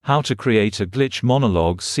How to Create a Glitch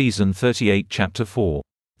Monologues Season 38 Chapter 4.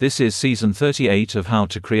 This is Season 38 of How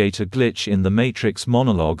to Create a Glitch in the Matrix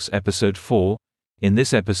Monologues Episode 4. In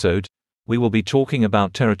this episode, we will be talking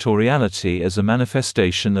about territoriality as a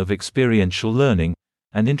manifestation of experiential learning,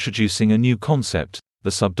 and introducing a new concept,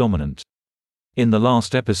 the subdominant. In the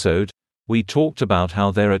last episode, we talked about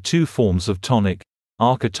how there are two forms of tonic,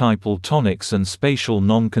 archetypal tonics and spatial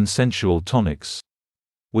non-consensual tonics.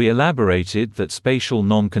 We elaborated that spatial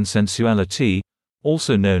non-consensuality,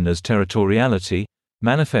 also known as territoriality,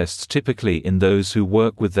 manifests typically in those who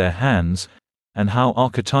work with their hands, and how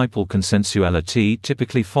archetypal consensuality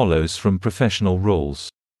typically follows from professional roles.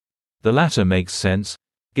 The latter makes sense,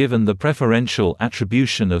 given the preferential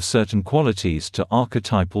attribution of certain qualities to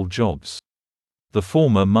archetypal jobs. The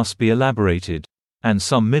former must be elaborated, and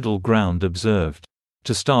some middle ground observed.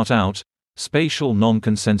 To start out, spatial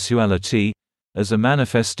non-consensuality, as a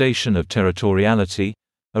manifestation of territoriality,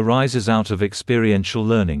 arises out of experiential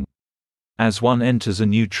learning. As one enters a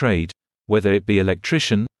new trade, whether it be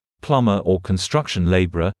electrician, plumber or construction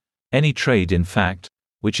laborer, any trade in fact,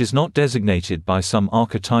 which is not designated by some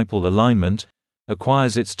archetypal alignment,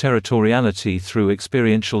 acquires its territoriality through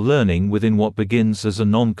experiential learning within what begins as a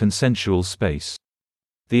non-consensual space.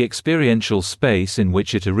 The experiential space in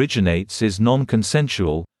which it originates is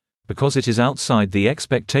non-consensual, because it is outside the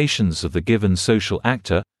expectations of the given social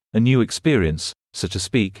actor, a new experience, so to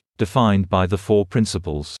speak, defined by the four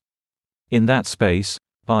principles. In that space,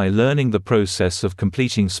 by learning the process of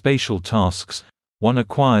completing spatial tasks, one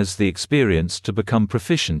acquires the experience to become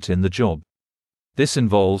proficient in the job. This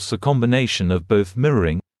involves a combination of both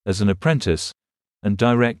mirroring, as an apprentice, and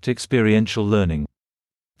direct experiential learning.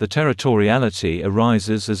 The territoriality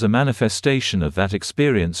arises as a manifestation of that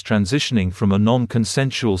experience transitioning from a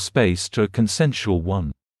non-consensual space to a consensual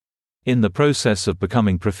one. In the process of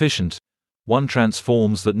becoming proficient, one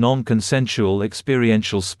transforms that non-consensual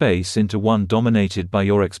experiential space into one dominated by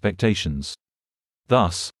your expectations.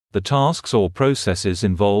 Thus, the tasks or processes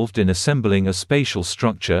involved in assembling a spatial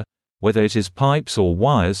structure, whether it is pipes or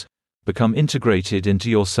wires, become integrated into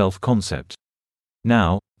your self-concept.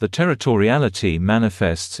 Now, the territoriality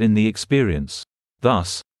manifests in the experience.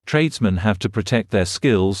 Thus, tradesmen have to protect their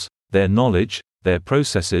skills, their knowledge, their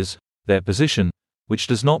processes, their position, which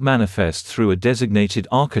does not manifest through a designated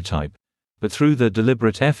archetype, but through the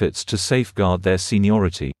deliberate efforts to safeguard their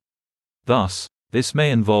seniority. Thus, this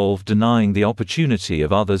may involve denying the opportunity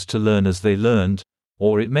of others to learn as they learned,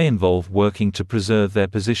 or it may involve working to preserve their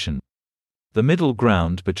position. The middle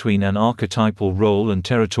ground between an archetypal role and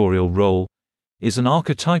territorial role is an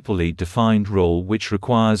archetypally defined role which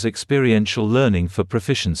requires experiential learning for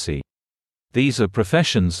proficiency. These are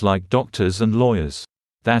professions like doctors and lawyers.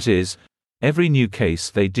 That is, every new case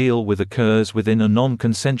they deal with occurs within a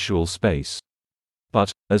non-consensual space.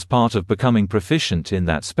 But, as part of becoming proficient in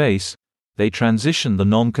that space, they transition the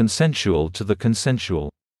non-consensual to the consensual.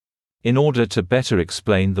 In order to better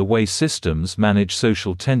explain the way systems manage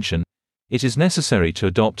social tension, it is necessary to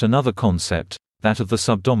adopt another concept, that of the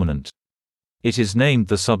subdominant. It is named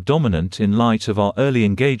the subdominant in light of our early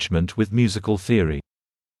engagement with musical theory.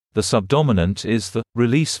 The subdominant is the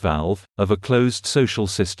release valve of a closed social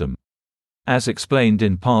system. As explained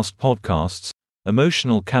in past podcasts,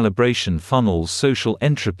 emotional calibration funnels social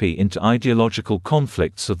entropy into ideological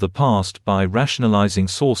conflicts of the past by rationalizing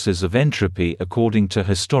sources of entropy according to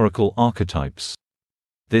historical archetypes.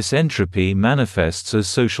 This entropy manifests as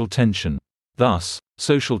social tension. Thus,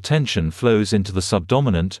 social tension flows into the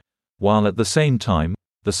subdominant, while at the same time,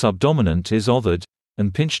 the subdominant is othered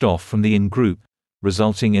and pinched off from the in-group,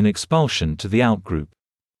 resulting in expulsion to the out-group.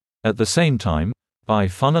 At the same time, by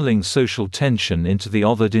funneling social tension into the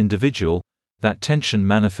othered individual, that tension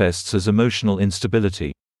manifests as emotional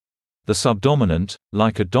instability. The subdominant,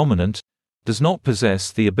 like a dominant, does not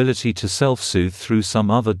possess the ability to self-soothe through some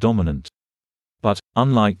other dominant. But,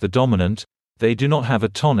 unlike the dominant, they do not have a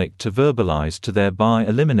tonic to verbalize to thereby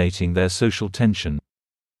eliminating their social tension.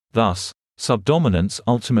 Thus, subdominants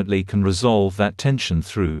ultimately can resolve that tension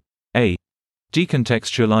through a.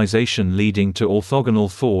 decontextualization leading to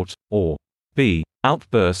orthogonal thought, or b.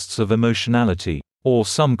 outbursts of emotionality, or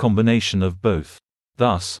some combination of both.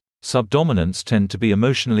 Thus, subdominants tend to be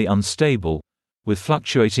emotionally unstable, with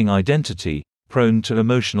fluctuating identity, prone to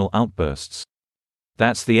emotional outbursts.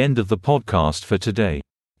 That's the end of the podcast for today.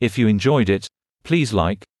 If you enjoyed it, please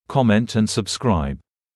like, comment and subscribe.